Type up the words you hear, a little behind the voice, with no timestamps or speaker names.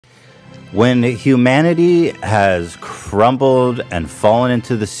When humanity has crumbled and fallen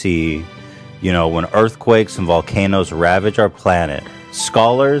into the sea, you know, when earthquakes and volcanoes ravage our planet,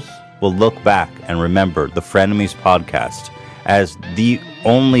 scholars will look back and remember the Frenemies podcast as the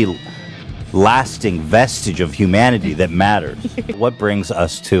only lasting vestige of humanity that matters. What brings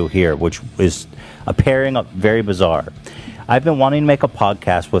us to here, which is a pairing up very bizarre. I've been wanting to make a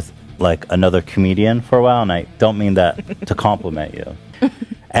podcast with like another comedian for a while, and I don't mean that to compliment you.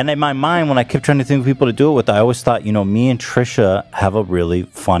 And in my mind, when I kept trying to think of people to do it with, I always thought, you know, me and Trisha have a really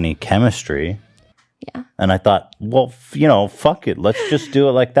funny chemistry. Yeah. And I thought, well, you know, fuck it. Let's just do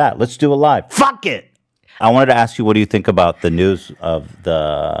it like that. Let's do it live. Fuck it. I wanted to ask you, what do you think about the news of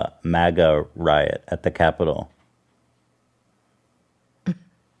the MAGA riot at the Capitol?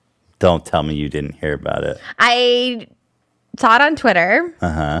 Don't tell me you didn't hear about it. I saw it on Twitter.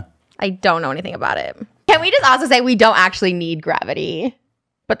 Uh-huh. I don't know anything about it. Can we just also say we don't actually need gravity?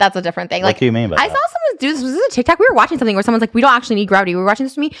 But that's a different thing. What do you mean by that? I saw someone do this. Was this a TikTok? We were watching something where someone's like, we don't actually need gravity. We were watching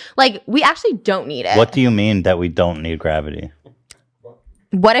this to me. Like, we actually don't need it. What do you mean that we don't need gravity?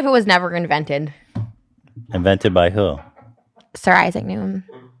 What if it was never invented? Invented by who? Sir Isaac Newton.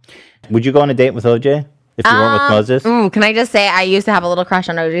 Would you go on a date with OJ if you weren't with Moses? Ooh, can I just say I used to have a little crush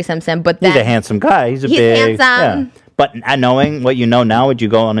on OJ Simpson, but then He's a handsome guy. He's big. handsome. Yeah. But knowing what you know now, would you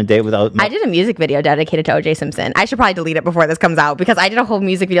go on a date without? I did a music video dedicated to OJ Simpson. I should probably delete it before this comes out because I did a whole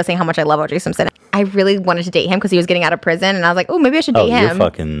music video saying how much I love OJ Simpson. I really wanted to date him because he was getting out of prison, and I was like, oh, maybe I should date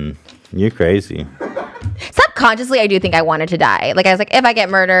him. You're crazy. Subconsciously, I do think I wanted to die. Like, I was like, if I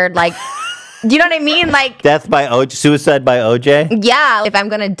get murdered, like, do you know what I mean? Like, death by OJ, suicide by OJ? Yeah. If I'm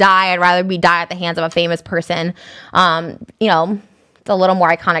going to die, I'd rather die at the hands of a famous person. You know, it's a little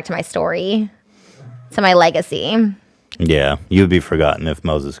more iconic to my story, to my legacy. Yeah, you'd be forgotten if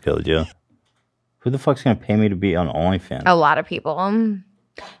Moses killed you. Who the fuck's gonna pay me to be on OnlyFans? A lot of people. Do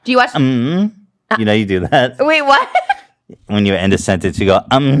you watch? You know you do that. Wait, what? When you end a sentence, you go,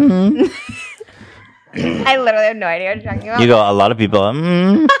 I literally have no idea what you're talking about. You go, a lot of people, I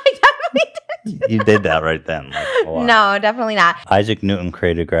definitely did. You did that right then. Like, no, definitely not. Isaac Newton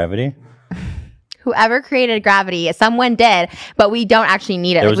created gravity. Whoever created gravity, someone did, but we don't actually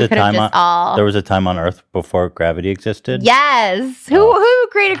need it. There was, like, there was a time on Earth before gravity existed? Yes. Who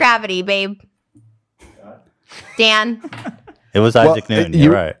created gravity, babe? Dan? It was Isaac Newton,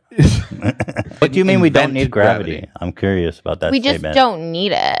 you're right. What do you mean we don't need gravity? I'm curious about that We statement. just don't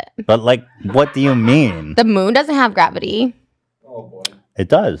need it. But, like, what do you mean? The moon doesn't have gravity. Oh, boy. It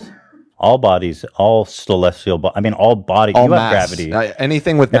does. All bodies, all celestial bodies, I mean, all bodies, All you mass. have gravity.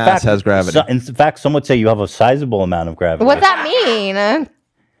 Anything with mass has gravity. In fact, some would say you have a sizable amount of gravity. What's that mean?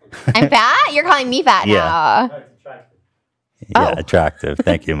 I'm fat? You're calling me fat now. Yeah, attractive.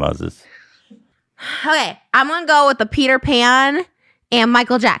 Thank you, Moses. Okay, I'm going to go with the Peter Pan and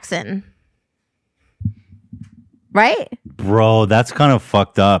Michael Jackson. Right? Bro, that's kind of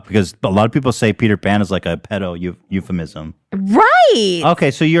fucked up because a lot of people say Peter Pan is like a pedo euphemism. Right.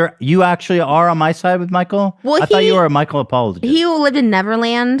 Okay, so you actually are on my side with Michael? Well, I thought you were a Michael apologist. He who lived in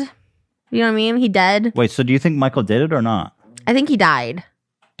Neverland. You know what I mean? He dead. Wait, so do you think Michael did it or not? I think he died.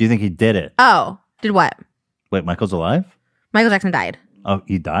 Do you think he did it? Oh, did what? Wait, Michael's alive? Michael Jackson died. Oh,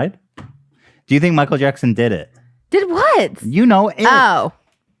 he died? Do you think Michael Jackson did it? Did what? You know it. Oh.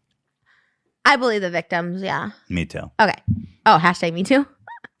 I believe the victims, yeah. Me too. Okay. Oh, hashtag me too?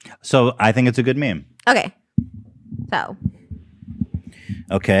 So I think it's a good meme. Okay. So.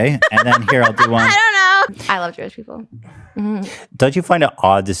 Okay. And then here, I'll do one. I don't know. I love Jewish people. Mm-hmm. Don't you find it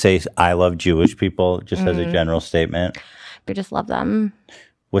odd to say I love Jewish people just as a general statement? I just love them.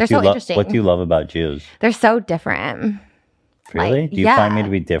 They're so interesting. What do you love about Jews? They're so different. Really? Do you find me to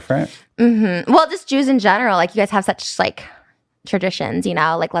be different? Mm-hmm. Well, just Jews in general. Like, you guys have such, like, traditions, you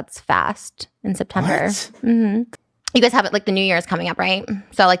know? Like, let's fast in September. Mm-hmm. You guys have it, like, the New Year is coming up, right?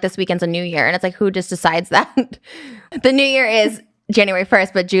 So, like, this weekend's a New Year. And it's like, who just decides that? The New Year is January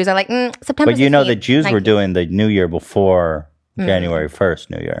 1st, but Jews are like, September 16th. But you know, the Jews were doing the New Year before January 1st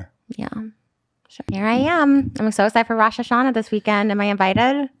New Year. Yeah. Sure. Here I am. I'm so excited for Rosh Hashanah this weekend. Am I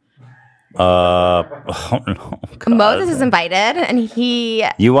invited? Oh no. God. Moses is invited, and he.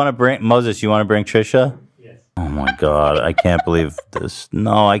 You want to bring Moses? You want to bring Trisha? Yes. Oh my God! I can't believe this.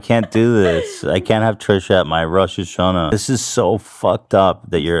 No, I can't do this. I can't have Trisha at my Rosh Hashanah. This is so fucked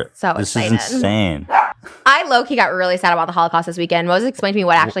up that you're. So this excited. is insane. I low-key got really sad about the Holocaust this weekend. Moses explained to me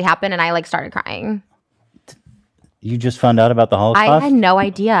what actually happened, and I like started crying. You just found out about the Holocaust? I had no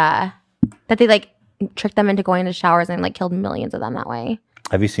idea that they like tricked them into going into showers and like killed millions of them that way.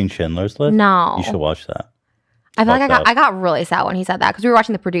 Have you seen Schindler's List? No. You should watch that. I feel like I got really sad when he said that because we were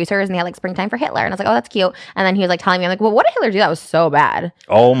watching The Producers and they had like Springtime for Hitler. And I was like, oh, that's cute. And then he was like telling me, I'm like, well, what did Hitler do? That was so bad.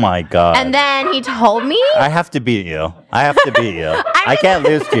 Oh my God. And then he told me. I have to beat you. I can't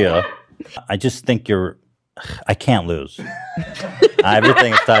lose to you. I just think I can't lose.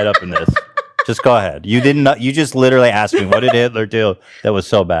 Everything is tied up in this. Just go ahead. You didn't know. You just literally asked me, what did Hitler do that was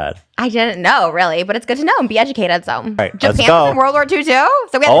so bad? I didn't know, really, but it's good to know and be educated. So, right, Japan was in World War II too.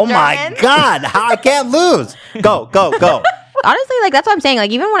 So we had my God, how I can't lose. Go. Honestly, like that's what I'm saying. Like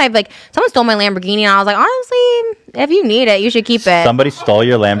even when I've like someone stole my Lamborghini, and I was like, honestly, if you need it, you should keep it. Somebody stole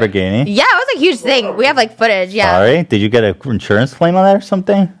your Lamborghini? Yeah, it was a huge thing. We have like footage. Yeah. Sorry, did you get an insurance claim on that or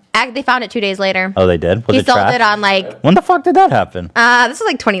something? They found it 2 days later. Oh, they did. He sold it on like. When the fuck did that happen? This was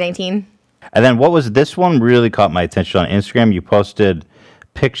like 2019. And then what was this one? Really caught my attention on Instagram. You posted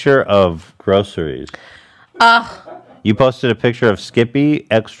picture of groceries. You posted a picture of Skippy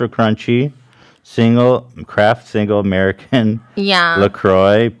extra crunchy, single American. Yeah.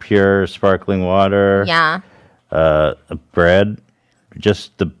 LaCroix pure sparkling water. Yeah. Bread,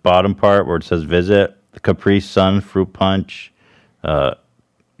 just the bottom part where it says visit. Capri Sun fruit punch.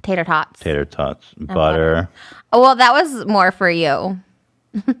 Tater tots. Butter. Oh, well, that was more for you.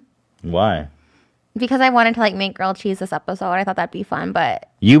 Why? Because I wanted to like make grilled cheese this episode. I thought that'd be fun,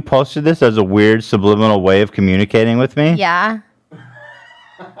 but you posted this as a weird subliminal way of communicating with me? Yeah.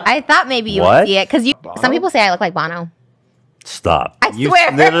 I thought maybe you would see it because some people say I look like Bono. Stop. I you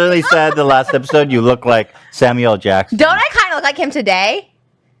swear. literally said the last episode you look like Samuel Jackson. Don't I kind of look like him today?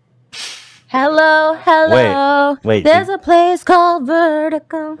 Hello. Wait. There's a place called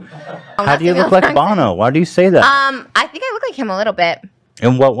Vertigo. How do you look like Bono? Why do you say that? I think I look like him a little bit.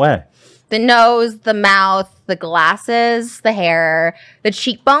 In what way? The nose, the mouth, the glasses, the hair, the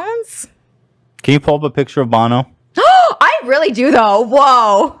cheekbones. Can you pull up a picture of Bono? I really do, though.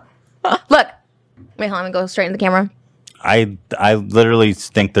 Whoa. Look. Wait, hold on. Let me go straight into the camera. I literally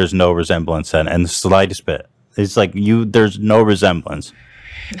think there's no resemblance and the slightest bit. It's like there's no resemblance.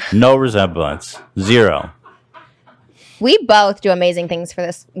 No resemblance. Zero. We both do amazing things for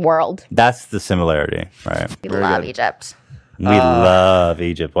this world. That's the similarity, right? We love Egypt. We love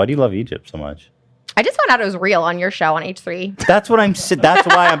Egypt. Why do you love Egypt so much? I just found out it was real on your show on H3. That's why I'm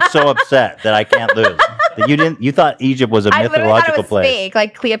so upset that I can't lose. That you thought Egypt was a mythological place. Fake.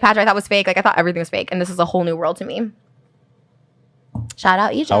 Like Cleopatra I thought was fake. Like I thought everything was fake and this is a whole new world to me. Shout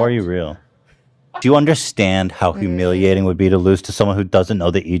out Egypt. How are you real? Do you understand how humiliating it would be to lose to someone who doesn't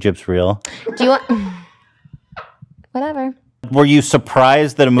know that Egypt's real? Do you want whatever. Were you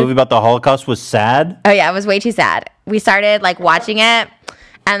surprised that a movie about the Holocaust was sad? Oh yeah, it was way too sad. We started like watching it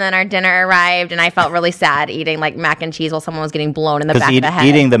and then our dinner arrived and I felt really sad eating like mac and cheese while someone was getting blown in the back of the head.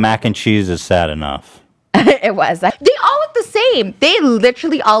 Eating the mac and cheese is sad enough. It was. They all look the same. They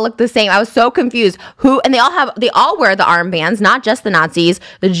literally all look the same. I was so confused. And they all wear the armbands, not just the Nazis.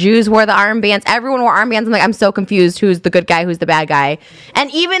 The Jews wore the armbands. Everyone wore armbands. I'm like, I'm so confused. Who's the good guy? Who's the bad guy?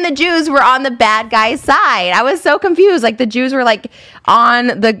 And even the Jews were on the bad guy's side. I was so confused. Like the Jews were like on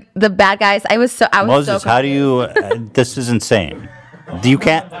the bad guys. Moses, so confused. How do you? This is insane. You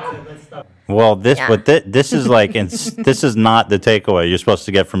can't. Well, this is like this is not the takeaway you're supposed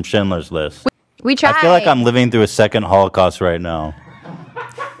to get from Schindler's List. We tried. I feel like I'm living through a second Holocaust right now.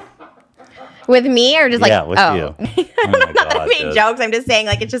 With me or just like with you? Oh my God, I made jokes. I'm just saying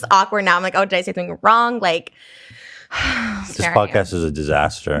like it's just awkward now. I'm like, oh, did I say something wrong? Like this podcast is a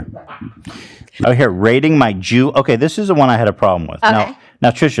disaster. Oh, here, rating my Jew. Okay, this is the one I had a problem with. Okay. Now,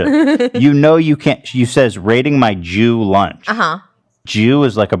 Trisha, you can't. You says rating my Jew lunch. Jew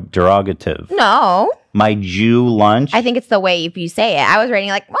is like a derogative. No. My Jew lunch. I think it's the way if you say it. I was rating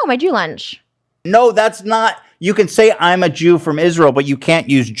like, oh, my Jew lunch. No, that's not. You can say I'm a Jew from Israel, but you can't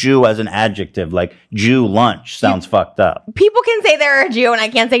use Jew as an adjective. Like Jew lunch sounds fucked up. People can say they're a Jew, and I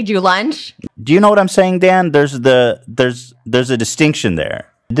can't say Jew lunch. Do you know what I'm saying, Dan? There's a distinction there.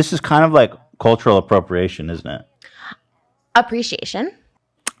 This is kind of like cultural appropriation, isn't it? Appreciation.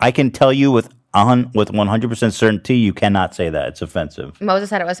 I can tell you with 100% certainty, you cannot say that. It's offensive. Moses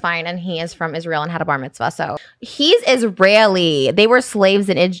said it was fine, and he is from Israel and had a bar mitzvah, so he's Israeli. They were slaves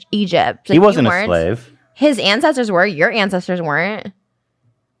in Egypt. Like, he wasn't a slave. His ancestors were. Your ancestors weren't.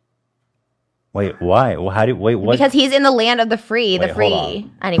 Wait, why? Well, what? Because he's in the land of the free.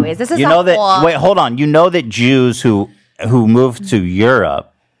 Anyways, this is wait, hold on. You know that Jews who moved to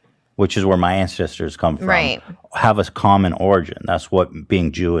Europe, which is where my ancestors come from, right, have a common origin. That's what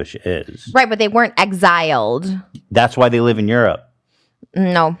being Jewish is. Right, but they weren't exiled. That's why they live in Europe.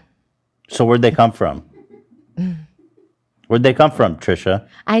 No. So where'd they come from? Where'd they come from, Trisha?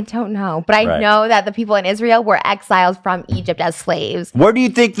 I don't know, but I know that the people in Israel were exiled from Egypt as slaves. Where do you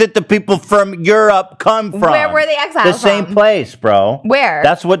think that the people from Europe come from? Where were they exiled The same place, bro. Where?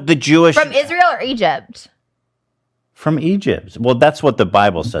 That's what the Jewish... From Israel or Egypt? From Egypt. Well, that's what the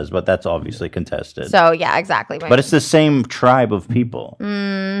Bible says, but that's obviously contested. So, yeah, exactly. But it's the same tribe of people.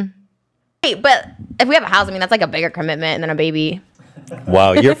 Hey, but if we have a house, I mean, that's like a bigger commitment than a baby.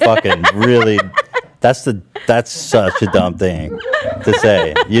 Wow, you're fucking really... That's such a dumb thing to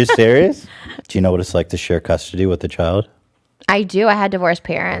say. You serious? Do you know what it's like to share custody with a child? I do. I had divorced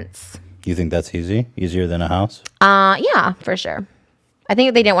parents. You think that's easy? Easier than a house? Yeah, for sure. I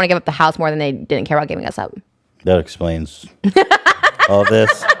think they didn't want to give up the house more than they didn't care about giving us up. That explains all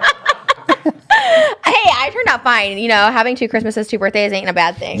this. Hey, I turned out fine. You know, having 2 Christmases, 2 birthdays ain't a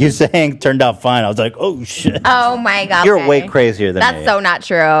bad thing. You saying turned out fine. I was like, oh, shit. Oh, my God. You're way crazier than me. That's so not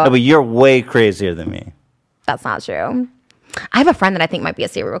true. No, but you're way crazier than me. That's not true. I have a friend that I think might be a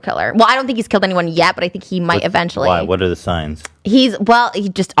serial killer. Well, I don't think he's killed anyone yet, but I think he might eventually. Why? What are the signs? He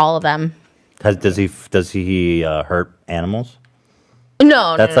just all of them. Does he hurt animals?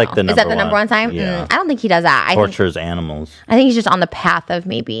 No, That's no. like the number one. Is that the number one sign? Yeah. I don't think he does that. Tortures animals. I think he's just on the path of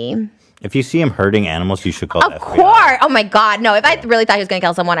maybe. If you see him hurting animals, you should call the Of FBI. course. Oh my God. No, if I really thought he was going to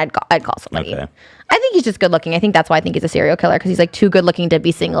kill someone, I'd call somebody. Okay. I think he's just good looking. I think that's why I think he's a serial killer, because he's like too good looking to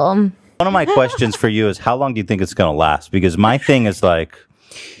be single. One of my questions for you is how long do you think it's going to last? Because my thing is like,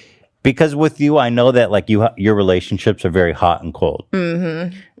 because with you, I know that like your relationships are very hot and cold.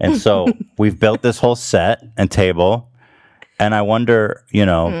 Mm-hmm. And so we've built this whole set and table. And I wonder,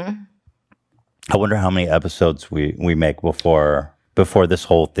 I wonder how many episodes we make before this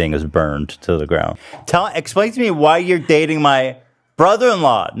whole thing is burned to the ground. Explain to me why you're dating my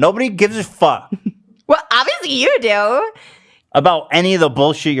brother-in-law. Nobody gives a fuck. Well, obviously you do. About any of the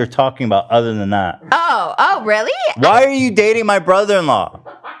bullshit you're talking about other than that. Oh, really? Why are you dating my brother-in-law?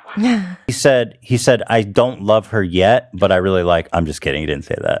 He said, I don't love her yet, but I really like... I'm just kidding. He didn't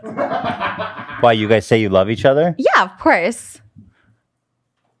say that. Why, you guys say you love each other? Yeah, of course.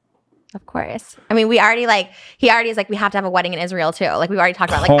 Of course. I mean, he already is like, we have to have a wedding in Israel too. Like, we already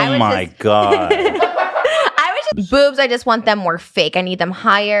talked about, like, oh my God. Boobs, I just want them more fake. I need them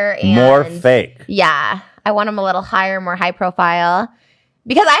higher. And more fake. Yeah. I want them a little higher, more high profile.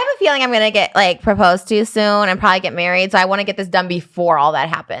 Because I have a feeling I'm going to get, like, proposed to soon and probably get married. So I want to get this done before all that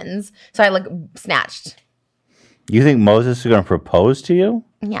happens. So I look snatched. You think Moses is going to propose to you?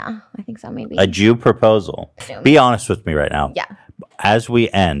 Yeah, I think so, maybe. A Jew proposal. Be honest with me right now. Yeah. As we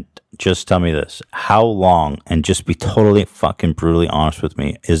end, just tell me this. How long, and just be totally fucking brutally honest with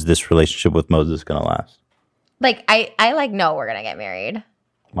me, is this relationship with Moses going to last? Like, I know we're going to get married.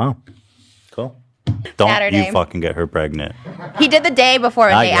 Wow. Cool. Don't Saturday. You fucking get her pregnant. He did the day before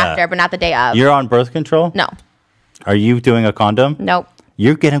and day after, but not the day of. You're on birth control? No. Are you doing a condom? Nope.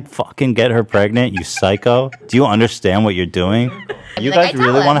 You're gonna fucking get her pregnant, you psycho? Do you understand what you're doing? You guys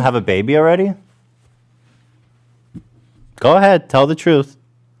really want to have a baby already? Go ahead, tell the truth.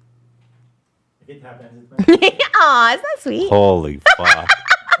 Aw, isn't that sweet? Holy fuck.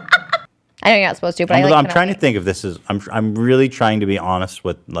 I know you're not supposed to, but I'm trying to think if this is... I'm really trying to be honest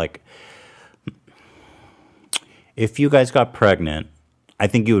with, like... If you guys got pregnant, I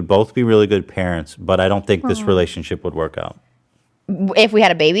think you would both be really good parents, but I don't think this relationship would work out. If we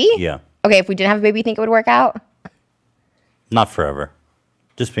had a baby? Yeah. Okay, if we didn't have a baby, you think it would work out? Not forever.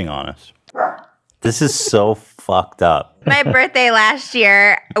 Just being honest. This is so fucked up. My birthday last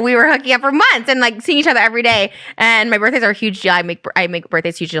year, we were hooking up for months and like seeing each other every day. And my birthdays are a huge deal. I make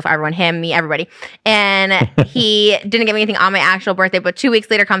birthdays huge deal for everyone, him, me, everybody. And he didn't give me anything on my actual birthday, but 2 weeks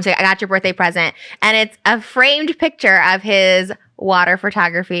later comes, I got your birthday present. And it's a framed picture of his water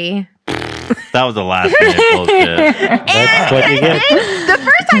photography. That was the last minute bullshit. That's what you get. The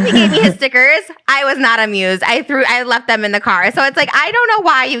first time he gave me his stickers, I was not amused. I left them in the car. So it's like, I don't know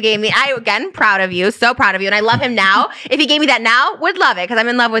why you gave me. Again, proud of you, so proud of you, and I love him now. If he gave me that now, would love it because I'm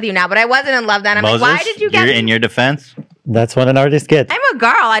in love with you now. But I wasn't in love then. I'm Moses, like, why did you get? In your defense. That's what an artist gets. I'm a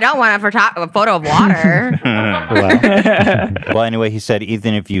girl. I don't want a photo of water. Well, anyway, he said,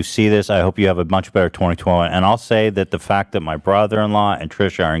 Ethan, if you see this, I hope you have a much better 2021. And I'll say that the fact that my brother-in-law and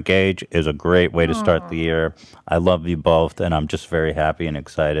Trisha are engaged is a great way to start the year. I love you both, and I'm just very happy and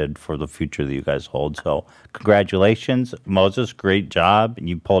excited for the future that you guys hold. So congratulations, Moses. Great job.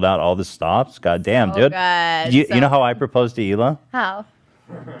 You pulled out all the stops. God damn, dude. Good. You know how I proposed to Hila? How?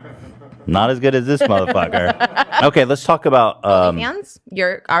 Not as good as this motherfucker. Okay, let's talk about... OnlyFans?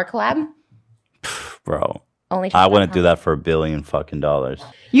 Our collab? Bro. I wouldn't do that for $1 billion fucking dollars.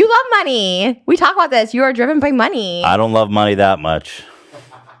 You love money. We talk about this. You are driven by money. I don't love money that much.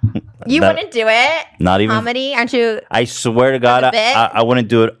 You wouldn't do it? Not even comedy? Aren't you? I swear to God, I wouldn't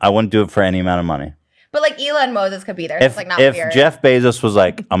do it. I wouldn't do it for any amount of money. But like Elon Moses could be there. If, it's like not if weird. Jeff Bezos was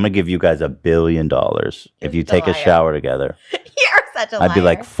like, I'm going to give you guys $1 billion if you take a shower together. You're such a liar. I'd be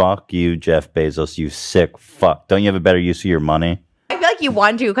like, fuck you, Jeff Bezos, you sick fuck. Don't you have a better use of your money? I feel like you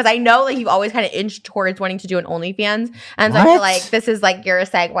want to, because I know like you've always kind of inched towards wanting to do an OnlyFans. And so I feel like this is like your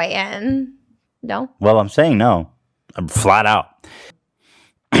segue in. No? Well, I'm saying no. I'm flat out.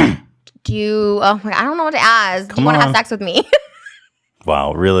 Do you, oh my God, I don't know what to ask. Do you want to have sex with me?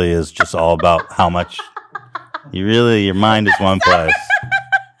 Wow, it really is just all about how much your mind is one place.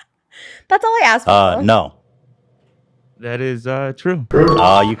 That's all I asked for. No. That is true.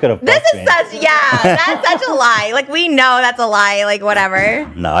 Oh, you could have. This is that's such a lie. Like, we know that's a lie. Like,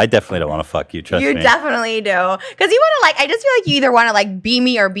 whatever. No, I definitely don't want to fuck you. Trust me. You definitely do. Because you want to, like, I just feel like you either want to, like, be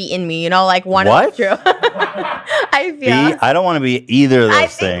me or be in me, you know? Like, one of the two. I feel. I don't want to be either of those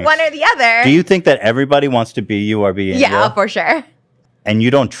things. I think one or the other. Do you think that everybody wants to be you or be in you? Yeah, for sure. And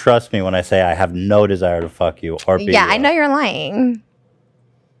you don't trust me when I say I have no desire to fuck you or be you. Yeah, I know you're lying.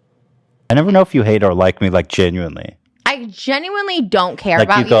 I never know if you hate or like me, like, genuinely. I genuinely don't care like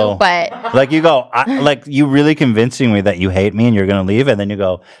about you, but... Like, you go, like, you really convincing me that you hate me and you're going to leave, and then you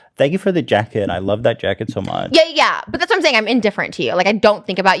go, thank you for the jacket. I love that jacket so much. Yeah. But that's what I'm saying. I'm indifferent to you. Like, I don't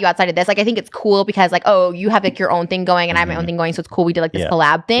think about you outside of this. Like, I think it's cool because, like, oh, you have, like, your own thing going and I have my own thing going, so it's cool we did, like, this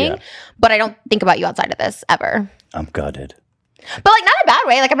collab thing. Yeah. But I don't think about you outside of this, ever. I'm gutted. But, like, not in a bad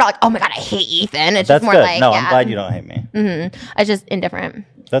way. Like, I'm not like, oh, my God, I hate Ethan. It's That's just more good. like, no, I'm glad you don't hate me. It's just indifferent.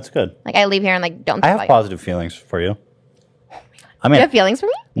 That's good. Like, I leave here and, like, don't think I have positive feelings for you. I mean, you have feelings for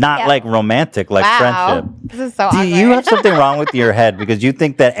me? Not like romantic, like friendship. This is so awkward. Do you have something wrong with your head because you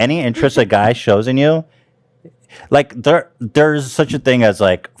think that any interest a guy shows in you, like there's such a thing as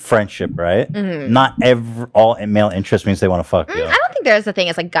like friendship, right? Not all male interest means they want to fuck you. I don't think there's a thing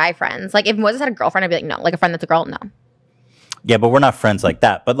as like guy friends. Like if Moses had a girlfriend, I'd be like, no. Like a friend that's a girl, no. Yeah, but we're not friends like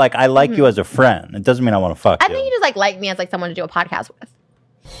that. But like I like you as a friend. It doesn't mean I want to fuck you. I think you just like me as like someone to do a podcast with.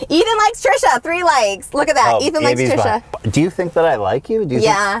 Ethan likes Trisha. 3 likes. Look at that. Oh, Ethan likes Trisha. Do you think that I like you? Do you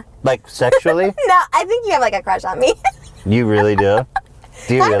think, like sexually? No, I think you have like a crush on me. You really do?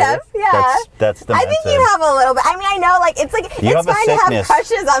 Do you kind really? of, yeah. That's the I think you have a little bit. I mean, I know, like, it's like, it's fine to have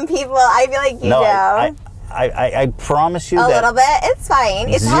crushes on people. I feel like you do. I promise you a that. little bit. It's fine.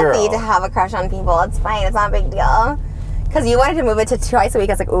 It's healthy to have a crush on people. It's fine. It's not a big deal. Because you wanted to move it to twice a week.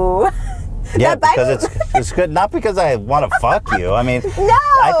 I was like, ooh. Yeah, because it's good. Not because I want to fuck you. I mean, no.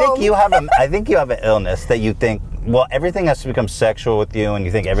 I think you have an illness that you think, well, everything has to become sexual with you, and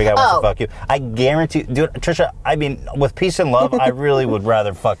you think every guy wants to fuck you. I guarantee, dude, Trisha. I mean, with peace and love, I really would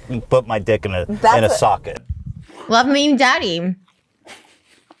rather put my dick in a socket. Love me, daddy.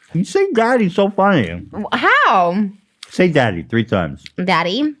 You say daddy so funny. How? Say daddy 3 times.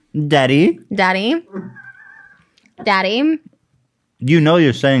 Daddy. Daddy. Daddy. Daddy. You know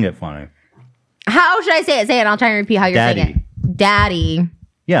you're saying it funny. How should I say it? Say it. I'll try and repeat how you're saying it. Daddy.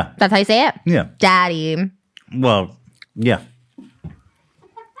 Yeah. That's how you say it? Yeah. Daddy. Well, yeah.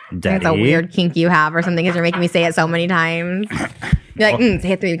 Daddy. It's a weird kink you have or something because you're making me say it so many times. You're like,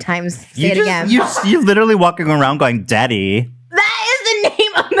 say it 3 times. Say it again. You're literally walking around going, daddy. That is the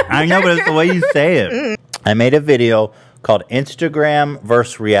name of the I know, but it's the way you say it. I made a video called Instagram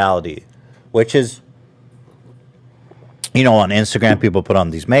versus Reality, which is, you know, on Instagram, people put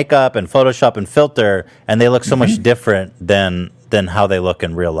on these makeup and Photoshop and filter, and they look so much different than how they look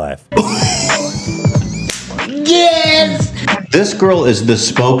in real life. Yes! This girl is the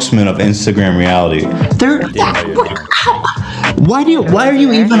spokesman of Instagram reality. Why are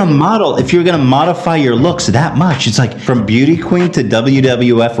you even a model if you're gonna modify your looks that much? It's like from beauty queen to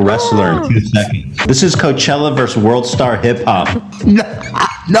WWF wrestler in 2 seconds. This is Coachella versus World Star Hip Hop.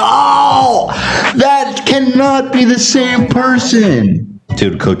 No! That cannot be the same person.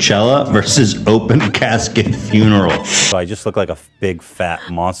 Dude, Coachella versus Open Casket Funeral. So I just look like a big fat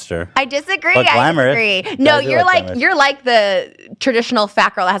monster. I disagree. But glamorous. I disagree. No, you're like the traditional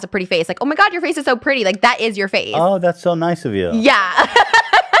fat girl that has a pretty face. Like, oh my God, your face is so pretty. Like, that is your face. Oh, that's so nice of you. Yeah.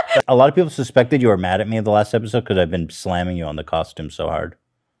 A lot of people suspected you were mad at me in the last episode because I've been slamming you on the costume so hard.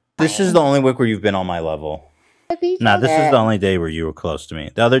 This is the only week where you've been on my level. Nah, this is the only day where you were close to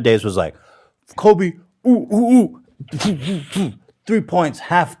me. The other days was like, Kobe, ooh. 3 points,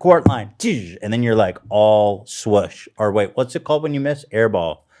 half court line, and then you're like all swoosh. Or wait, what's it called when you miss?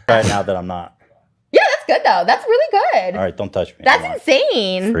 Airball. Right now that I'm not. Yeah, that's good though. That's really good. All right, don't touch me. That's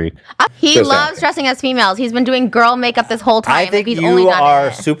insane. Freak. He loves dressing as females. He's been doing girl makeup this whole time. I think he's you only done are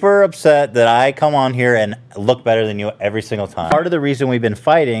it. super upset that I come on here and look better than you every single time. Part of the reason we've been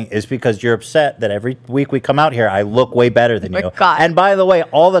fighting is because you're upset that every week we come out here, I look way better than you. God. And by the way,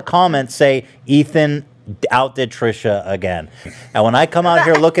 all the comments say Ethan outdid Trisha again. And when I come out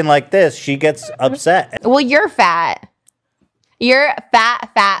here looking like this, she gets upset. Well, you're fat. You're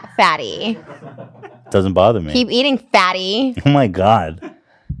fatty. Doesn't bother me. Keep eating, fatty. Oh my God.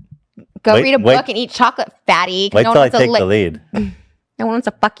 Go read a book and eat chocolate, fatty. Wait till I take the lead. No one wants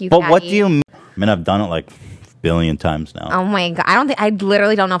to fuck you, But fatty. what do you mean? I mean, I've done it like a billion times now. Oh my God. I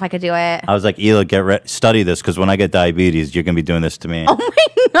literally don't know if I could do it. I was like, Ela, study this, because when I get diabetes, you're going to be doing this to me. Oh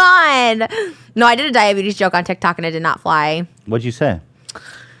my God. No, I did a diabetes joke on TikTok and it did not fly. What'd you say?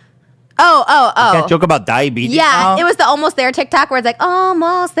 Oh. You can't joke about diabetes now? It was the almost there TikTok where it's like,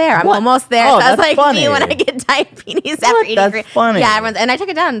 almost there. I'm almost there. Oh, so that's like funny. me when I get diabetes after eating That's funny. Yeah, and I took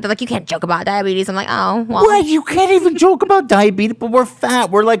it down. They're like, you can't joke about diabetes. I'm like, oh, well. What? You can't even joke about diabetes, but we're fat.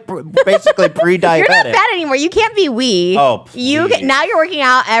 We're like basically pre-diabetic. You're not fat anymore. You can't be wee. Oh, now you're working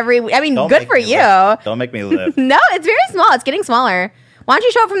out every week. I mean, Don't good make for me you. lift. Don't make me live. No, it's very small. It's getting smaller. Why don't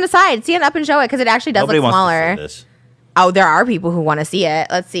you show it from the side? Stand up and show it because it actually does Nobody look wants smaller. to see this. Oh, there are people who want to see it.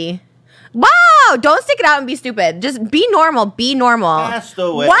 Let's see. Wow! Don't stick it out and be stupid. Just be normal. Be normal.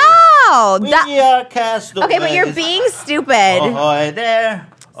 Castaways. Wow! We are castaways. Okay, but you're being stupid. Ahoy there.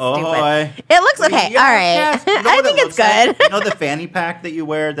 Ahoy. It looks okay. We are All right. You know I what think it it's looks like? good. You know the fanny pack that you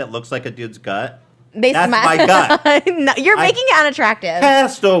wear that looks like a dude's gut? That's my gut. No, you're making it unattractive.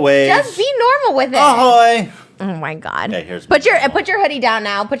 Castaways. Just be normal with it. Ahoy. Oh my God. Okay, here's put your hoodie down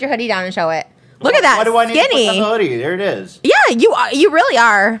now. Put your hoodie down and show it. Look at that. Why do I need skinny. to put the hoodie? There it is. Yeah, you really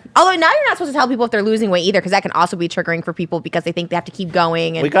are. Although now you're not supposed to tell people if they're losing weight either, because that can also be triggering for people because they think they have to keep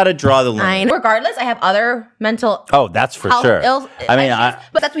going. And We got to draw the line. regardless, I have other mental Oh, that's for health sure. ills. I mean,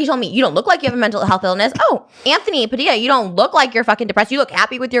 but that's what he told me. You don't look like you have a mental health illness. Oh, Anthony Padilla, you don't look like you're fucking depressed. You look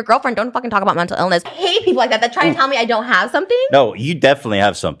happy with your girlfriend. Don't fucking talk about mental illness. I hate people like that try and tell me I don't have something. No, you definitely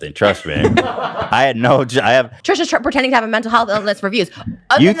have something. Trust me. I have. Trisha's pretending to have a mental health illness for views.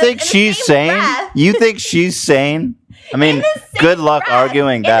 You think she's sane? You think she's sane? I mean, good luck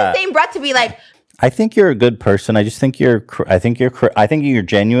arguing that. In the same breath to be like, I think you're a good person. I just think I think you're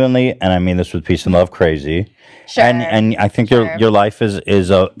genuinely, and I mean this with peace and love, crazy. Sure. And I think your life is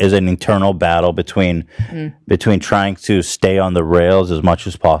an internal battle between trying to stay on the rails as much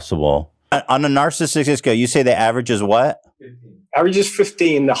as possible. On a narcissistic scale, you say the average is what? 15. Average is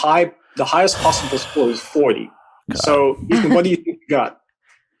 15. The highest possible score is 40. God. So, Ethan, what do you think you got?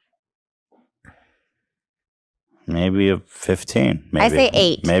 Maybe a 15. Maybe. I say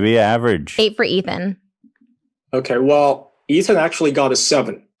 8. Maybe average. 8 for Ethan. Okay, well, Ethan actually got a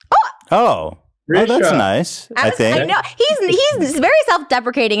 7. Oh, that's nice. I think. I know he's very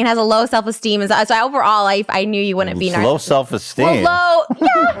self-deprecating and has a low self-esteem, and so overall, I knew you wouldn't be narcissistic. Low self-esteem. Well, low,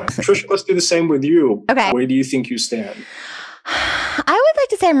 yeah. Trish, let's do the same with you. Okay. Where do you think you stand? I would like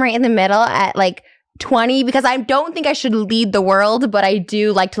to say I'm right in the middle at like 20 because I don't think I should lead the world, but I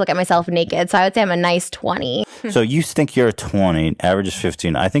do like to look at myself naked. So I would say I'm a nice 20. So you think you're a 20, average is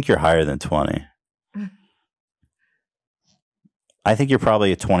 15. I think you're higher than 20. I think you're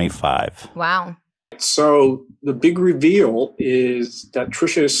probably a 25. Wow. So the big reveal is that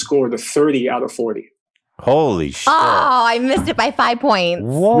Trisha has scored a 30 out of 40. Holy shit. Oh, I missed it by 5 points.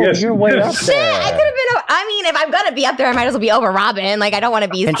 Whoa, Yes. you're way up Shit, there. I could have been. I mean, if I'm gonna be up there, I might as well be over Robin. Like, I don't want to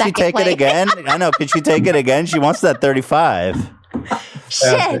be. Can she second take place. it again? I know. Can she take it again? She wants that 35.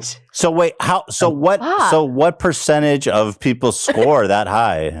 Shit. So wait, So what percentage of people score that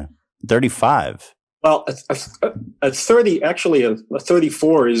high? 35. Well, a 30, actually, a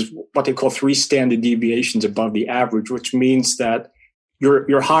 34 is what they call 3 standard deviations above the average, which means that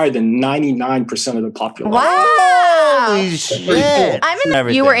you're higher than 99% of the population. Wow. Holy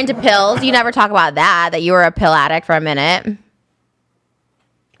shit. You were into pills. You never talk about that you were a pill addict for a minute.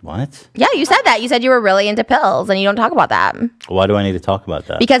 What? Yeah, you said that. You said you were really into pills, and you don't talk about that. Why do I need to talk about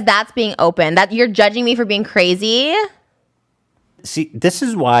that? Because that's being open. That you're judging me for being crazy. See, this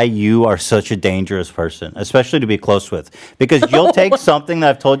is why you are such a dangerous person, especially to be close with. Because you'll take something that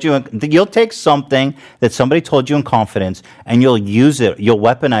I've told you, you'll take something that somebody told you in confidence, and you'll use it, you'll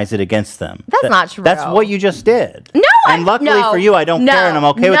weaponize it against them. That's not true. That's what you just did. No, and luckily for you, I don't care, and I'm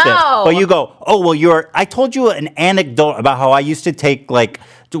okay with this. But you go, oh well, I told you an anecdote about how I used to take like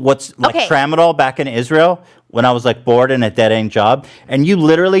tramadol back in Israel. when I was like bored in a dead end job, and you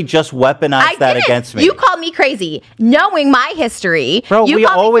literally just weaponized that against me. You called me crazy, knowing my history. Bro, we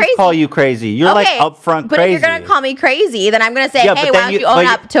always call you crazy. You're like upfront but crazy. If you're gonna call me crazy, then I'm gonna say, Yeah, hey, but why then don't you own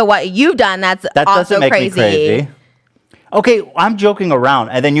up to what you've done? That doesn't also make crazy. me crazy. Okay, I'm joking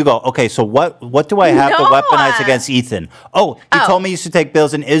around, and then you go, okay, so what do I have to weaponize against Ethan? Oh, he told me he used to take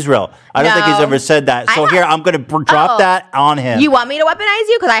bills in Israel. I don't think he's ever said that. So here, I'm going to drop that on him. You want me to weaponize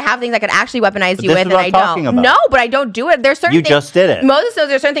you? Because I have things I could actually weaponize you with, and I don't. About. No, but I don't do it. There's certain things. You just did it. Moses knows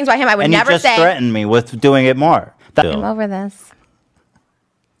there's certain things by him I would never say. And you just threatened me with doing it more. I'm over this.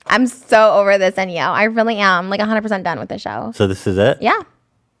 I'm so over this, and I really am. Like 100% done with the show. So this is it? Yeah.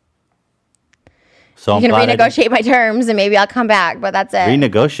 So you can renegotiate my terms and maybe I'll come back, but that's it.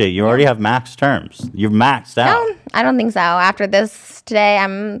 Renegotiate? You already have max terms. You're maxed out. No, I don't think so. After this today,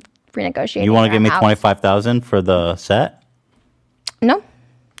 I'm renegotiating. You want to give me $25,000 for the set? No.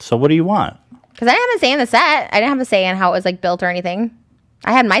 So what do you want? Because I didn't have a say in the set. I didn't have a say in how it was like built or anything.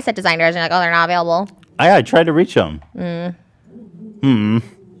 I had my set designers and like, oh, they're not available. I tried to reach them.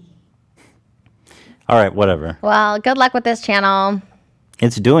 All right, whatever. Well, good luck with this channel.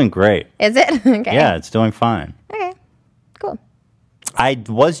 It's doing great. Is it? Okay. Yeah, it's doing fine. Okay, cool. I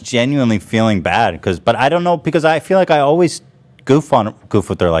was genuinely feeling bad but I don't know, because I feel like I always goof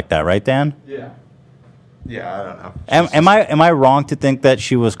with her like that, right, Dan? Yeah. Yeah, I don't know. Am I wrong to think that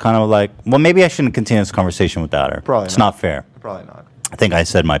she was kind of like, well, maybe I shouldn't continue this conversation without her. Probably it's not fair. Probably not. I think I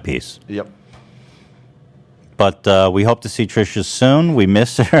said my piece. Yep. But we hope to see Trisha soon. We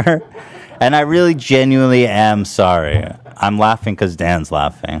miss her. And I really genuinely am sorry. I'm laughing because Dan's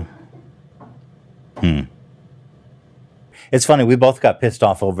laughing. It's funny. We both got pissed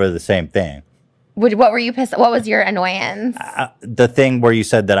off over the same thing. What were you pissed? What was your annoyance? The thing where you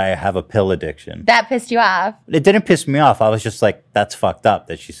said that I have a pill addiction. That pissed you off? It didn't piss me off. I was just like, that's fucked up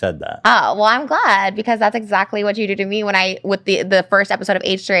that she said that. Oh, well, I'm glad, because that's exactly what you do to me with the first episode of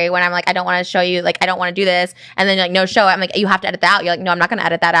H3, when I'm like, I don't want to show you, like, I don't want to do this. And then you're like, no, show it. I'm like, you have to edit that out. You're like, no, I'm not going to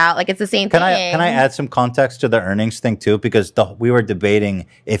edit that out. Like, it's the same thing. Can I add some context to the earnings thing too? Because we were debating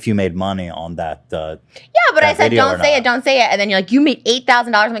if you made money on that. Yeah, but I said, don't say it. And then you're like, you made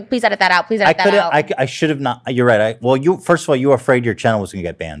 $8,000. I'm like, please edit that out. Please edit that out. I should have not. You're right. First of all, you were afraid your channel was going to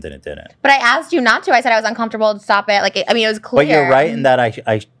get banned, and it didn't. But I asked you not to. I said I was uncomfortable to stop it. Like, it was clear. But you're right in that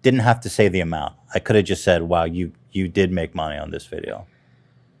I didn't have to say the amount. I could have just said, wow, you did make money on this video.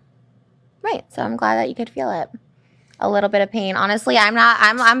 Right. So I'm glad that you could feel it. A little bit of pain. Honestly,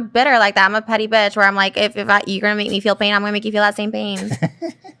 I'm bitter like that. I'm a petty bitch where I'm like, if you're going to make me feel pain, I'm going to make you feel that same pain.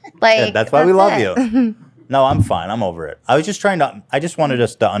 Like, yeah, that's why we love you. No, I'm fine. I'm over it. I just wanted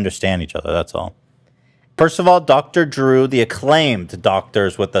us to understand each other. That's all. First of all, Dr. Drew, the acclaimed doctor,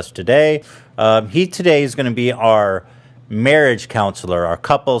 is with us today. He today is going to be our marriage counselor, our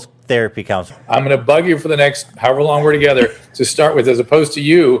couples therapy counselor. I'm going to bug you for the next however long we're together to start with, as opposed to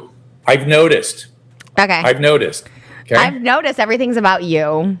you. I've noticed. Okay. I've noticed. Okay? I've noticed everything's about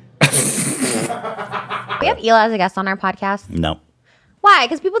you. We have Hila as a guest on our podcast. No. Why?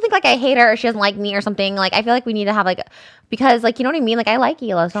 Because people think like I hate her or she doesn't like me or something. Like, I feel like we need to have because like, you know what I mean? Like, I like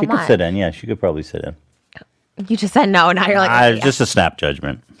Hila so much. She could sit in. Yeah, she could probably sit in. You just said no. Now you're like, Just a snap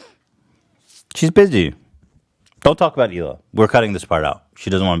judgment. She's busy. Don't talk about Hila. We're cutting this part out. She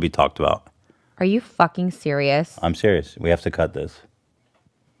doesn't want to be talked about. Are you fucking serious? I'm serious. We have to cut this.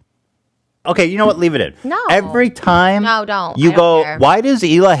 Okay, you know what? Leave it in. No. Every time you go, why does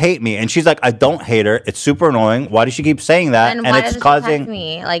Hila hate me? And she's like, I don't hate her. It's super annoying. Why does she keep saying that? And it's causing text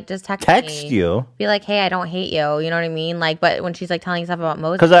me. Like, just text you. Be like, hey, I don't hate you. You know what I mean? Like, but when she's like telling stuff about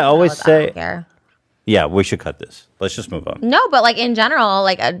Moses, because I always say, I don't care. Yeah, we should cut this. Let's just move on. No, but like in general,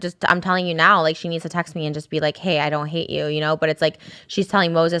 like I'm telling you now, like she needs to text me and just be like, hey, I don't hate you, you know? But it's like she's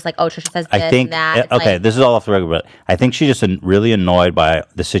telling Moses like, oh, Trisha says this and that. Okay, like, this is all off the record, but I think she's just really annoyed by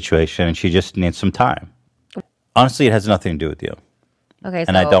the situation and she just needs some time. Honestly, it has nothing to do with you. Okay,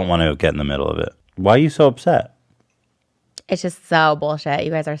 and I don't want to get in the middle of it. Why are you so upset? It's just so bullshit.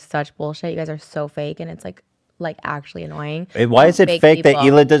 You guys are such bullshit. You guys are so fake, and it's like actually annoying. Why is it fake that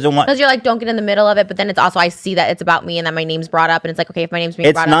Hila doesn't want? Because you're like, don't get in the middle of it, but then it's also, I see that it's about me and that my name's brought up, and it's like, okay, if my name's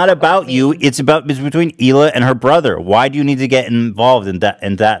being brought up, it's not about you. It's between Hila and her brother. Why do you need to get involved in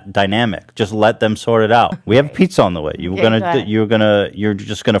that dynamic? Just let them sort it out. We have pizza on the way. You're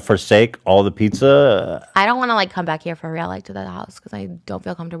just gonna forsake all the pizza. I don't want to like come back here for real, like to the house, because I don't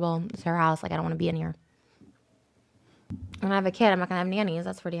feel comfortable. It's her house. Like, I don't want to be in here. When I have a kid, I'm not gonna have nannies.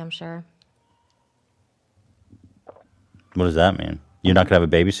 That's for damn sure. What does that mean? You're not going to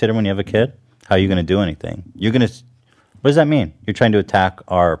have a babysitter when you have a kid? How are you going to do anything? What does that mean? You're trying to attack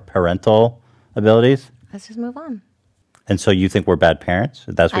our parental abilities? Let's just move on. And so you think we're bad parents?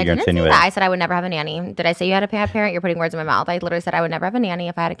 That's what I you're didn't say insinuating? that. I said I would never have a nanny. Did I say you had a bad parent? You're putting words in my mouth. I literally said I would never have a nanny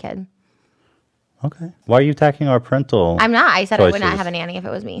if I had a kid. Okay. Why are you attacking our parental I'm not. I said I would not choices? have a nanny if it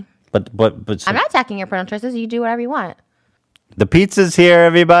was me. But I'm not attacking your parental choices. You do whatever you want. the pizza's here,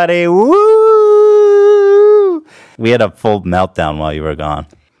 everybody. Woo! We had a full meltdown while you were gone.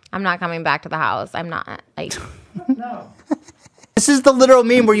 I'm not coming back to the house. I'm not. Like, This is the literal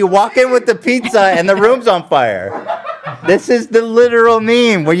meme where you walk in with the pizza and the room's on fire. This is the literal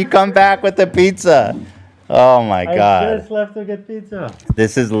meme where you come back with the pizza. Oh my God. I just left to get pizza.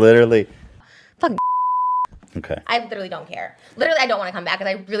 This is literally. fucking. Okay. I literally don't care. Literally, I don't want to come back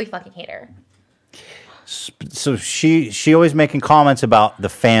because I really fucking hate her. So she always making comments about the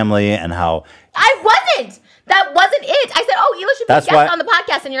family and how. I wasn't. That wasn't it. I said, oh, Hila should be a That's guest why- on the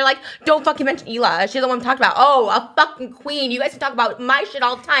podcast. And you're like, don't fucking mention Hila. She's the one we talked about. Oh, a fucking queen. You guys can talk about my shit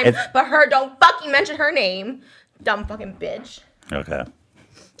all the time. But her, don't fucking mention her name. Dumb fucking bitch. Okay.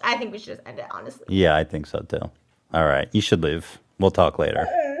 I think we should just end it, honestly. Yeah, I think so too. All right. You should leave. We'll talk later.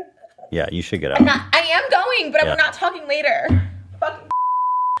 Yeah, you should get out. I am going, but Yeah. we're not talking later.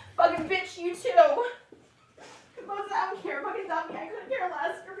 Fucking bitch, you too. I don't care. Fucking dump me. I couldn't care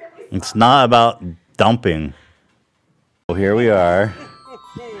less. Your family's It's not about dumping. Well, here we are.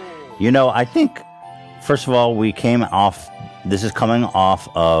 You know, I think, first of all, we came off, this is coming off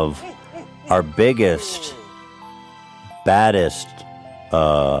of our biggest, baddest,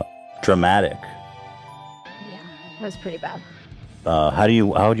 dramatic. Yeah, that was pretty bad.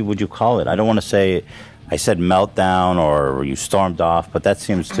 Would you call it? I don't want to say, I said meltdown or you stormed off, but that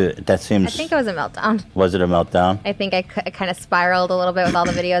seems. I think it was a meltdown. Was it a meltdown? I think I kind of spiraled a little bit with all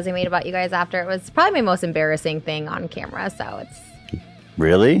the videos I made about you guys after. It was probably my most embarrassing thing on camera, so it's...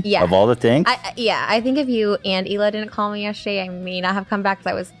 Really? Yeah. Of all the things? I think if you and Hila didn't call me yesterday, I may not have come back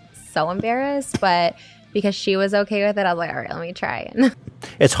because I was so embarrassed, but because she was okay with it, I was like, all right, let me try.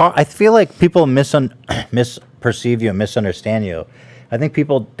 It's hard. I feel like people misperceive you and misunderstand you. I think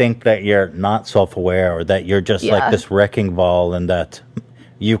people think that you're not self-aware or that you're just like this wrecking ball and that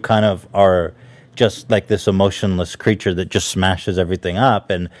you kind of are just like this emotionless creature that just smashes everything up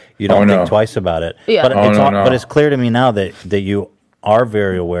and you don't think twice about it. Yeah. But it's clear to me now that you are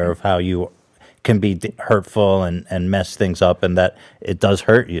very aware of how you can be hurtful and mess things up and that it does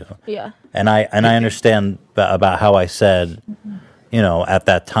hurt you. Yeah. And I understand about how I said, you know, at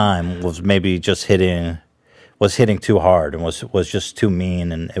that time was maybe just hitting too hard and was just too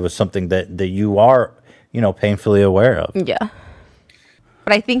mean, and it was something that you are, you know, painfully aware of. Yeah.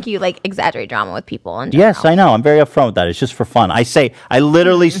 But I think you like exaggerate drama with people. And yes, I know. I'm very upfront with that. It's just for fun. I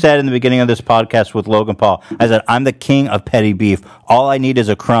literally said in the beginning of this podcast with Logan Paul, I said, I'm the king of petty beef. All I need is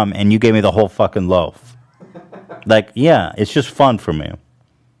a crumb, and you gave me the whole fucking loaf. Like, yeah, it's just fun for me.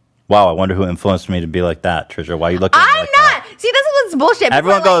 Wow, I wonder who influenced me to be like that, Trisha. Why are you looking at me like that? See, this is what's bullshit.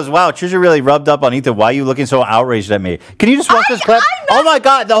 Everyone goes, wow, Trisha really rubbed up on Ethan. Why are you looking so outraged at me? Can you just watch this clip? Oh my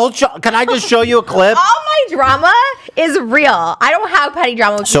God, the whole show. Can I just show you a clip? All my drama is real. I don't have petty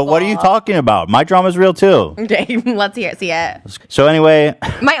drama with So people. what are you talking about? My drama's real too. Okay, let's see it. So anyway.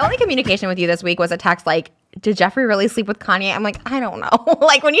 My only communication with you this week was a text like, did Jeffrey really sleep with Kanye? I'm like, I don't know.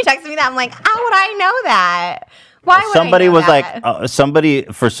 Like when you texted me that, I'm like, how would I know that? Why would Somebody I know was that? like, somebody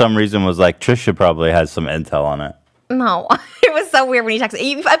for some reason was like, Trisha probably has some intel on it. No, it was so weird when you texted.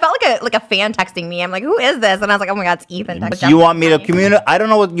 I felt like a fan texting me. I'm like, who is this? And I was like, oh my God, it's Ethan. You want me to communicate? I don't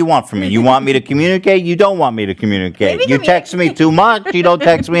know what you want from me. You want me to communicate? You don't want me to communicate. You text me too much. You don't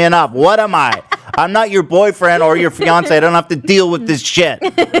text me enough. What am I? I'm not your boyfriend or your fiance. I don't have to deal with this shit.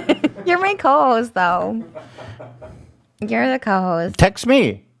 You're my co-host, though. You're the co-host. Text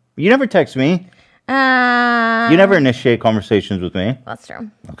me. You never text me. You never initiate conversations with me. That's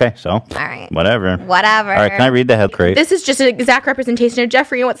true. Okay, so. All right. Whatever. Whatever. All right, can I read the head crate? This is just an exact representation of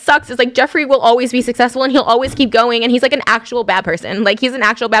Jeffrey. And what sucks is like Jeffrey will always be successful and he'll always keep going. And he's like an actual bad person. Like he's an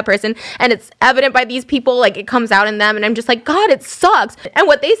actual bad person. And it's evident by these people. Like it comes out in them. And I'm just like, God, it sucks. And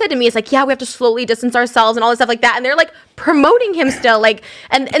what they said to me is like, yeah, we have to slowly distance ourselves and all this stuff like that. And they're like promoting him still. Like,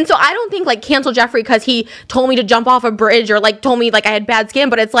 and so I don't think like cancel Jeffrey because he told me to jump off a bridge or like told me like I had bad skin.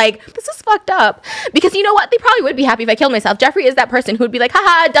 But it's like, this is fucked up. Because you know what? They probably would be happy if I killed myself. Jeffrey is that person who would be like,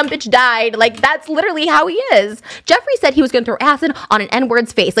 haha, dumb bitch died. Like, that's literally how he is. Jeffrey said he was going to throw acid on an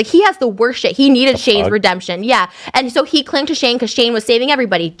N-word's face. Like, he has the worst shit. He needed Shane's redemption. Yeah. And so he clung to Shane because Shane was saving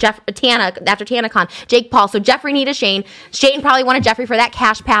everybody. Tana, after TanaCon, Jake Paul. So Jeffrey needed Shane. Shane probably wanted Jeffrey for that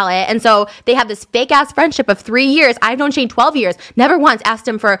cash palette. And so they have this fake-ass friendship of 3 years. I've known Shane 12 years. Never once asked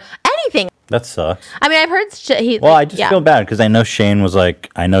him for anything. That sucks. I mean, I've heard Well, I just feel bad because I know Shane was like,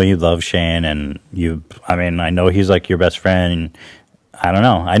 I know you love Shane and I know he's like your best friend. And I don't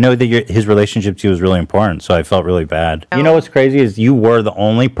know. I know that his relationship to you was really important, so I felt really bad. You know what's crazy is you were the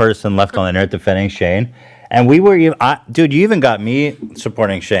only person left on the internet defending Shane, and we were even. Dude, you even got me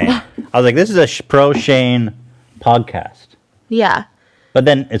supporting Shane. I was like, this is a pro Shane podcast. Yeah. But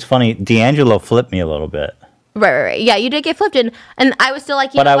then it's funny, D'Angelo flipped me a little bit. Right. Yeah, you did get flipped, and I was still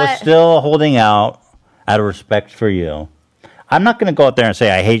like, but I was still holding out out of respect for you. I'm not going to go out there and say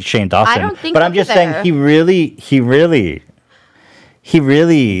I hate Shane Dawson. I don't think but I'm just saying he really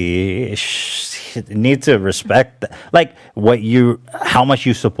needs to respect like how much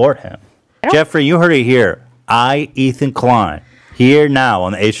you support him. Jeffrey, you heard it here. Ethan Klein, here now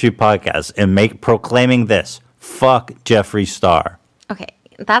on the H Street Podcast, and proclaiming this: fuck Jeffree Star. Okay,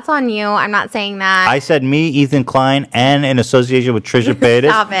 that's on you. I'm not saying that. I said me, Ethan Klein, and in association with Trisha Paytas.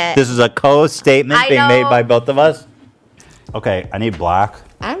 Stop it. This is a co-statement being made by both of us. Okay, I need black.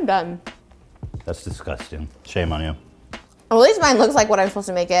 I'm done. That's disgusting. Shame on you. Well, at least mine looks like what I'm supposed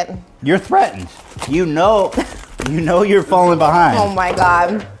to make it. You're threatened. You know you're falling behind. Oh my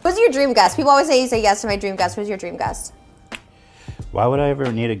God. Who's your dream guest? People always say you say yes to my dream guest. Who's your dream guest? Why would I ever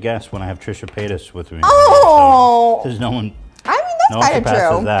need a guest when I have Trisha Paytas with me? Oh! So there's no one. I mean, that's kind of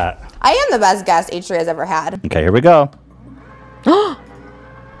true. That. I am the best guest H3 has ever had. Okay, here we go.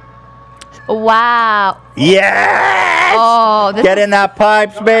 Wow. Yes! Oh, get in that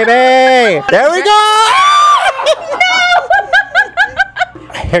pipes, baby! There we go! No!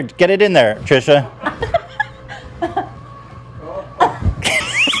 Here, get it in there, Trisha. Oh,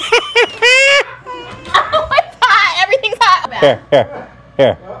 it's hot. Everything's hot.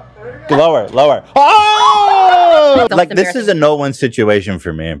 Here. Lower. Oh! Like, this is a no-win situation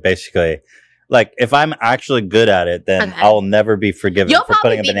for me, basically. Like, if I'm actually good at it, then I'll never be forgiven for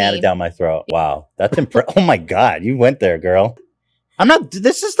putting a banana down my throat. Wow. That's impressive. Oh, my God. You went there, girl. I'm not...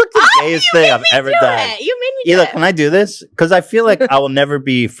 This is like the gayest thing I've ever done. You made me do it. Can I do this? Because I feel like I will never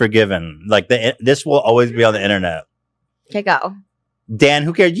be forgiven. Like, this will always be on the internet. Okay, go. Dan,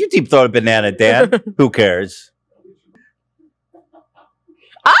 who cares? You deep throat a banana, Dan. Who cares?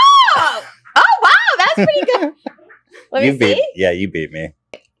 Oh, wow. That's pretty good. Let me see. You beat me.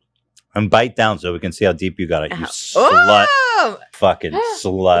 And bite down so we can see how deep you got it, you slut. Fucking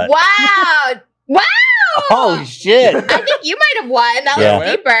slut. Wow. Holy shit. I think you might have won. That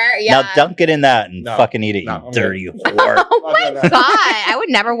was deeper. Yeah. Now dunk it in that and fucking eat it, you dirty whore. Oh my God. I would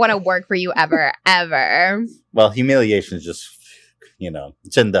never want to work for you ever. Well, humiliation is just,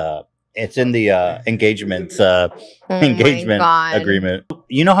 it's in the engagement agreement.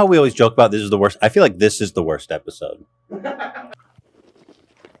 You know how we always joke about this is the worst? I feel like this is the worst episode.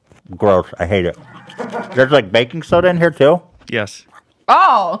 Gross. I hate it. There's like baking soda in here too? Yes.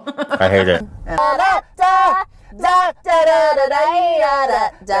 Oh. I hate it.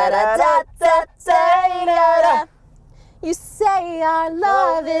 You say our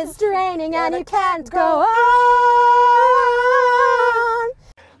love is draining and you can't go on.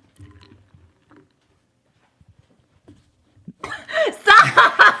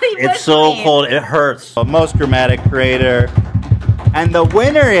 Stop. It's so cold. It hurts. The most dramatic creator. And the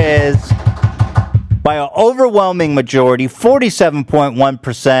winner is, by an overwhelming majority,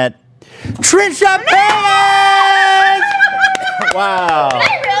 47.1%, Trisha Paytas! Wow. Did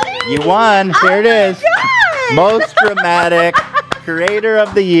I really? You won. Here it is. Most dramatic creator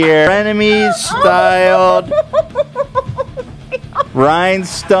of the year. Frenemies styled.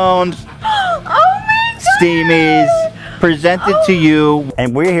 Rhinestones. Oh my God. Steamies. Presented to you.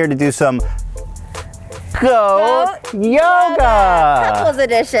 And we're here to do some Goat Yoga. Couples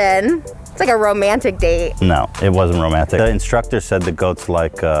edition. It's like a romantic date. No, it wasn't romantic. The instructor said the goats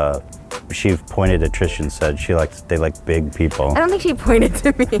like, she pointed at Trish and said they like big people. I don't think she pointed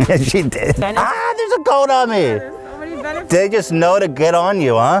to me. She did. There's a goat on me. They just know to get on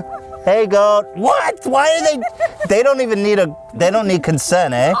you, huh? Hey, goat. What? Why are they don't even need they don't need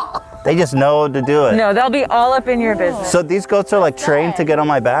consent, eh? They just know to do it. No, they'll be all up in your business. So these goats are like trained to get on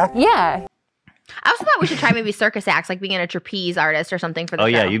my back? Yeah. I also thought we should try maybe circus acts, like being a trapeze artist or something for the show.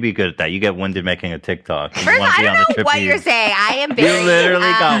 Yeah, you'd be good at that. You get winded making a TikTok. First, I don't know what you're saying. I am very... You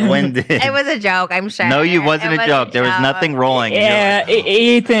literally got winded. It was a joke, I'm sure. No, it wasn't a joke. There was nothing rolling. Yeah,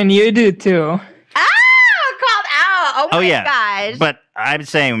 Ethan, you do too. Called out. Oh my gosh. But I'm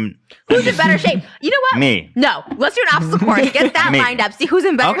saying... Who's in better shape? You know what? Me. No, let's do an obstacle course. Get that lined up. See who's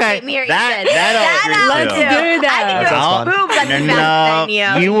in better shape, me or Ethan. Let's do that. I can do a boobs on you faster than you.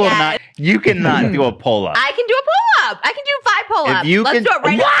 You will not. You cannot do a pull-up. I can do a pull-up. I can do 5 pull-ups. Let's do it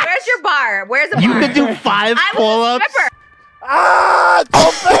right now. Where's your bar? Where's the bar? You can do 5 pull-ups? Ah,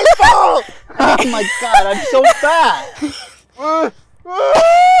 oh, painful! Oh my God, I'm so fat. I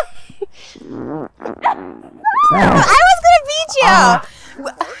was gonna beat you?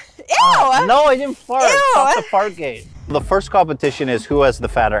 Ew. No, I didn't fart. Ew. Stop the fart gate. The first competition is who has the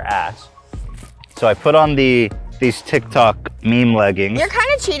fatter ass. So I put on these TikTok meme leggings. You're kind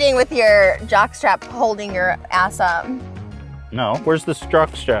of cheating with your jockstrap holding your ass up. No, where's the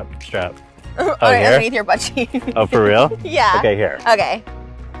strap? Oh, here? underneath your butt cheek. Oh, for real? Yeah. Okay, here. Okay.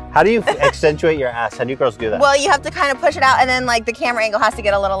 How do you accentuate your ass? How do you girls do that? Well, you have to kind of push it out, and then like the camera angle has to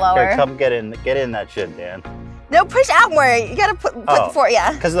get a little lower. Here, come get in that shit, Dan. No, push out more. You gotta put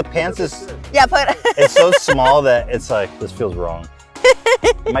yeah. Because the pants is Yeah, put. it's so small that it's like this feels wrong.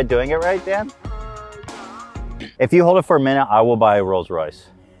 Am I doing it right, Dan? If you hold it for a minute, I will buy a Rolls Royce.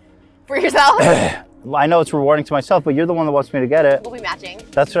 For yourself? I know it's rewarding to myself, but you're the one that wants me to get it. We'll be matching.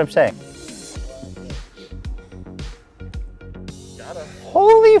 That's what I'm saying.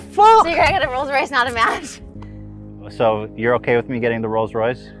 Holy fuck! So you're gonna get a Rolls Royce, not a match? So you're okay with me getting the Rolls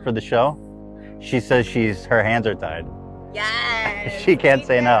Royce for the show? She says her hands are tied. Yes. She can't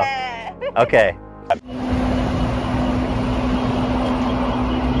say no. Okay.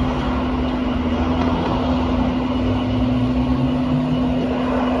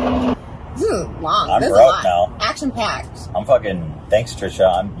 This is long. I'm this is broke a lot. now. Action packed. I'm fucking, thanks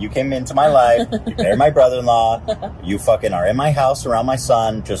Trisha. You came into my life, you married my brother-in-law, you fucking are in my house around my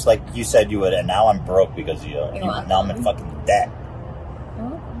son, just like you said you would, and now I'm broke because of you. Now I'm in fucking debt.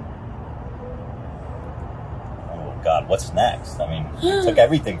 Oh God, what's next? I mean, you took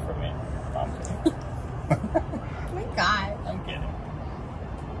everything from me. No, I'm kidding. Oh my God. I'm kidding.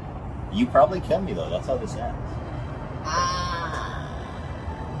 You probably kill me though, that's how this ends.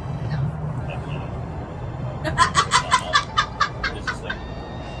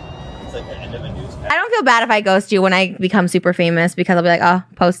 It's like the end of a newscast. I don't feel bad if I ghost you when I become super famous because I'll be like, oh,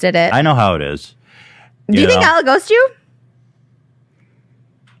 posted it. I know how it is. Do you think I'll ghost you?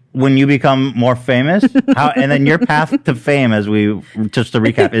 When you become more famous, and then your path to fame, just to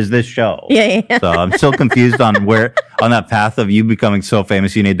recap, is this show. Yeah. So I'm still confused on that path of you becoming so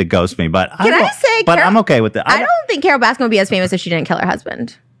famous you need to ghost me. But I'm okay with it. I don't think Carol Baskin would be as famous if she didn't kill her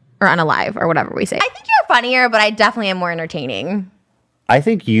husband or unalive or whatever we say. I think you're funnier, but I definitely am more entertaining. I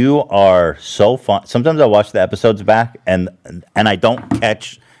think you are so fun. Sometimes I watch the episodes back and I don't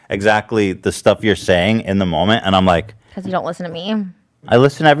catch exactly the stuff you're saying in the moment, and I'm like, because you don't listen to me. I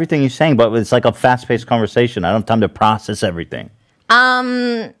listen to everything you're saying, but it's like a fast-paced conversation. I don't have time to process everything.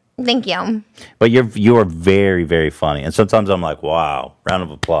 Thank you. But you are very, very funny. And sometimes I'm like, wow, round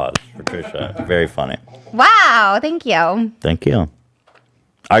of applause for Trisha. Very funny. Wow, thank you. Thank you.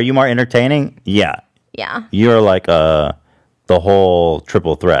 Are you more entertaining? Yeah. Yeah. You're like the whole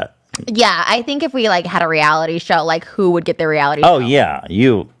triple threat. Yeah, I think if we like had a reality show, like who would get the reality show? Oh, yeah.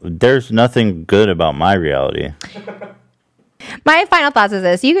 There's nothing good about my reality. My final thoughts is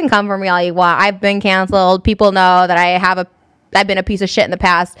this. You can come for me all you want. I've been canceled. People know that I've been a piece of shit in the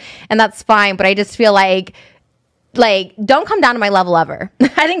past, and that's fine. But I just feel like don't come down to my level ever.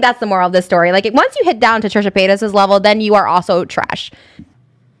 I think that's the moral of this story. Like once you hit down to Trisha Paytas' level, then you are also trash.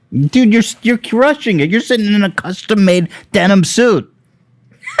 Dude, you're crushing it. You're sitting in a custom-made denim suit.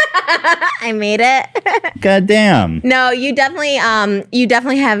 I made it. God damn. No, you definitely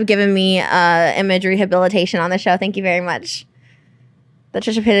have given me image rehabilitation on the show. Thank you very much. The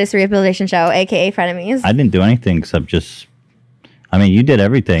Trisha Paytas Rehabilitation Show, aka Frenemies. I didn't do anything except you did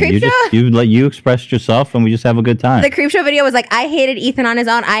everything. You expressed yourself, and we just have a good time. The Creep Show video was like, I hated Ethan on his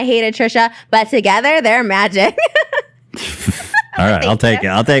own, I hated Trisha, but together they're magic. All right, I'll take it.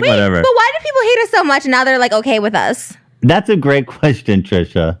 I'll take whatever. But why do people hate us so much and now they're like okay with us? That's a great question,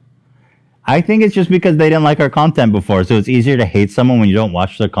 Trisha. I think it's just because they didn't like our content before. So it's easier to hate someone when you don't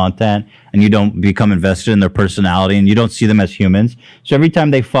watch their content and you don't become invested in their personality and you don't see them as humans. So every time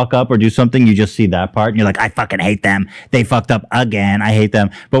they fuck up or do something, you just see that part and you're like, I fucking hate them. They fucked up again. I hate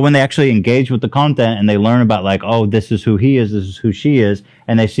them. But when they actually engage with the content and they learn about like, oh, this is who he is, this is who she is,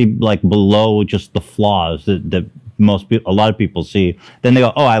 and they see like below just the flaws that a lot of people see, then they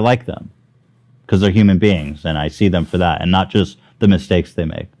go, oh, I like them because they're human beings and I see them for that and not just the mistakes they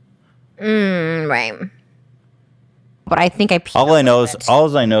make. Right. But I think I peed. All I know is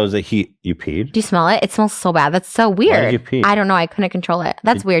that you peed. Do you smell it? It smells so bad. That's so weird. Why did you pee? I don't know. I couldn't control it.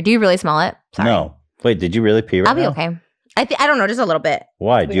 That's weird. Do you really smell it? Sorry. No. Wait, did you really pee right now? I'll be okay. I don't know, just a little bit.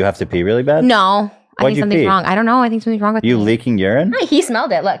 Why? Do you have to pee really bad? No. I Why'd think you something's pee? wrong. I don't know. I think something's wrong with You me. leaking urine? He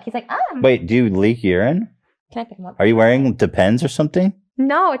smelled it. Look. He's like, Wait, do you leak urine? Can I pick him up? Are you wearing Depends or something?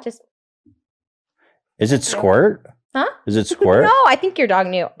 No, it just... Is it squirt? Huh? Is it squirt? No, I think your dog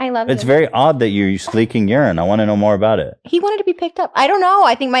knew. I love it. It's very odd that you're leaking urine. I want to know more about it. He wanted to be picked up. I don't know.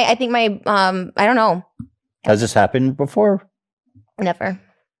 I think my I don't know. Has this happened before? Never.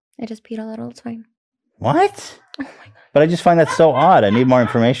 I just peed a little. It's fine. What? Oh my God. But I just find that so odd. I need more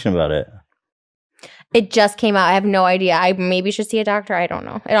information about it. It just came out. I have no idea. I maybe should see a doctor. I don't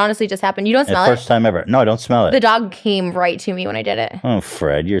know. It honestly just happened. You don't smell it? First time ever. No, I don't smell it. The dog came right to me when I did it. Oh,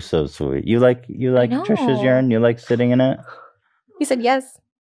 Fred, you're so sweet. You like Trisha's urine? You like sitting in it? You said yes.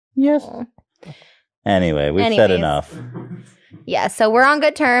 Yes. Oh. Anyway, we've said enough. Yeah, so we're on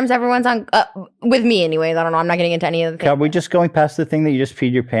good terms. Everyone's on with me, anyways. I don't know. I'm not getting into any of the things. Are we just going past the thing that you just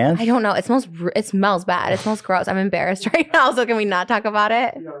peed your pants? I don't know. It smells bad. It smells gross. I'm embarrassed right now. So can we not talk about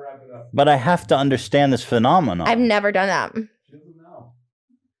it? But I have to understand this phenomenon. I've never done that.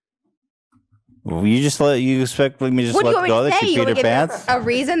 You expect me to just let go that you peed your pants? A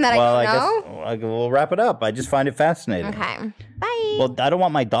reason that I don't know? Guess we'll wrap it up. I just find it fascinating. Okay. Bye. Well, I don't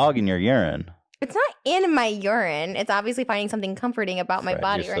want my dog in your urine. It's not in my urine. It's obviously finding something comforting about my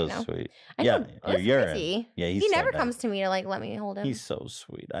body you're right so now. Sweet. I yeah, know. your urine. Crazy. Yeah, he never comes to me to like let me hold him. He's so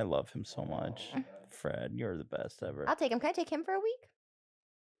sweet. I love him so much. Fred, you're the best ever. I'll take him. Can I take him for a week?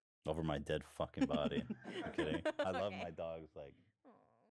 Over my dead fucking body. I'm kidding. I love my dogs like